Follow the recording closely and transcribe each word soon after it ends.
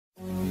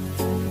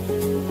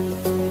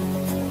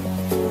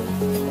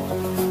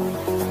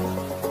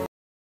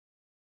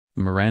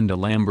Miranda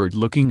Lambert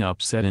looking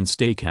upset in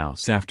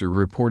steakhouse after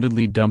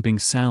reportedly dumping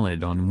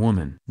salad on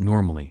woman.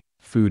 Normally,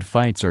 food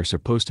fights are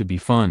supposed to be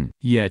fun.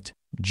 Yet,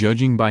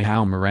 judging by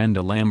how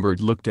Miranda Lambert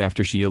looked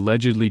after she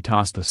allegedly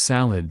tossed the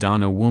salad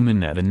on a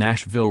woman at a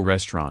Nashville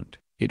restaurant,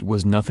 it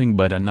was nothing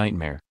but a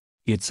nightmare.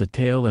 It's a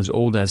tale as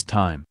old as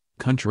time.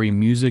 Country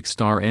music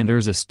star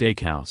enters a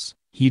steakhouse,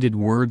 heated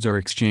words are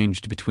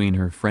exchanged between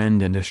her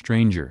friend and a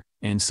stranger,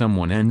 and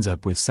someone ends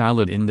up with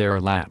salad in their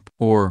lap.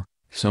 Or,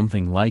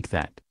 something like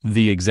that.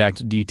 The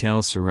exact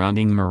details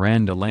surrounding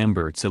Miranda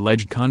Lambert's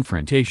alleged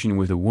confrontation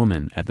with a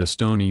woman at the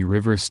Stony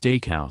River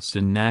Steakhouse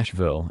in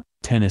Nashville,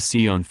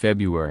 Tennessee on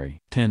February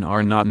 10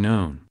 are not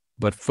known,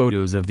 but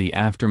photos of the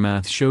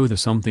aftermath show the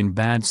Something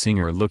Bad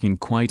singer looking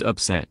quite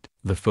upset.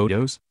 The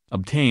photos,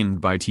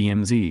 obtained by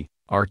TMZ,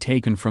 are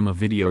taken from a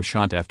video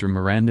shot after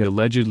Miranda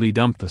allegedly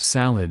dumped the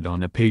salad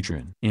on a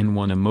patron. In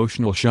one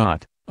emotional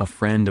shot, a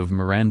friend of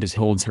Miranda's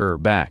holds her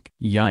back.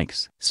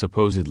 Yikes.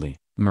 Supposedly,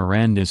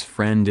 Miranda's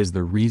friend is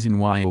the reason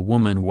why a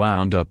woman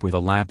wound up with a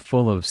lap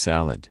full of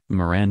salad.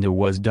 Miranda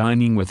was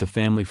dining with a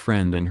family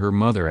friend and her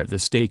mother at the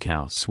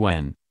steakhouse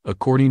when,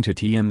 according to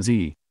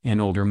TMZ, an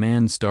older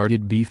man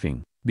started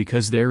beefing,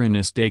 because they're in a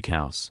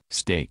steakhouse.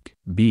 Steak,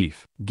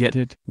 beef, get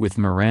it? With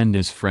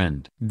Miranda's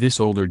friend. This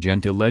older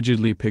gent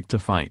allegedly picked a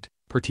fight,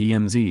 per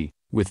TMZ,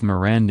 with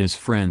Miranda's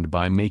friend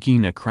by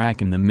making a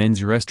crack in the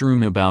men's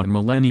restroom about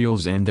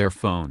millennials and their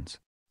phones.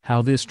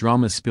 How this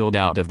drama spilled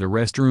out of the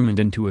restroom and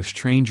into a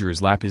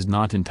stranger's lap is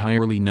not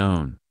entirely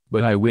known,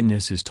 but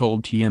eyewitnesses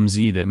told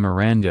TMZ that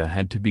Miranda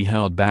had to be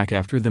held back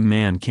after the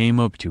man came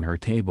up to her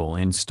table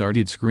and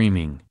started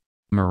screaming.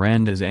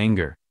 Miranda's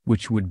anger,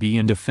 which would be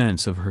in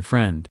defense of her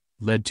friend,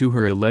 led to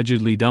her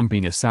allegedly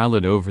dumping a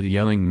salad over the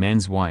yelling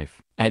man's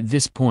wife. At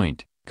this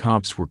point,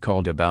 cops were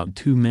called about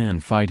two men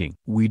fighting.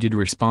 We did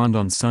respond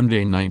on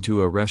Sunday night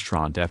to a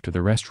restaurant after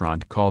the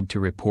restaurant called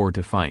to report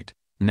a fight.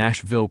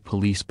 Nashville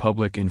Police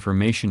Public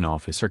Information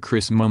Officer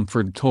Chris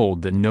Mumford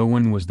told that no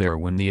one was there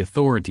when the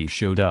authorities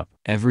showed up.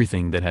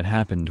 Everything that had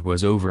happened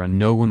was over and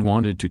no one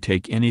wanted to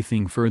take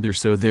anything further,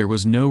 so there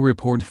was no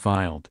report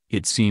filed.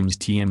 It seems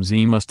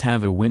TMZ must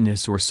have a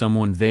witness or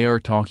someone they are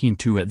talking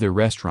to at the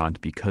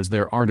restaurant, because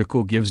their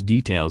article gives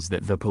details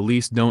that the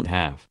police don't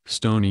have.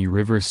 Stony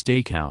River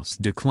Steakhouse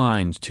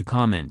declined to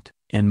comment,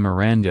 and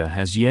Miranda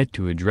has yet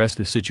to address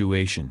the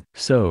situation.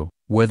 So,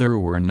 whether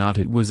or not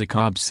it was a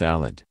Cobb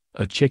salad,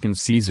 a chicken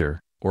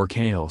Caesar, or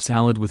kale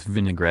salad with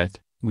vinaigrette,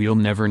 we'll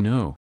never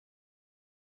know.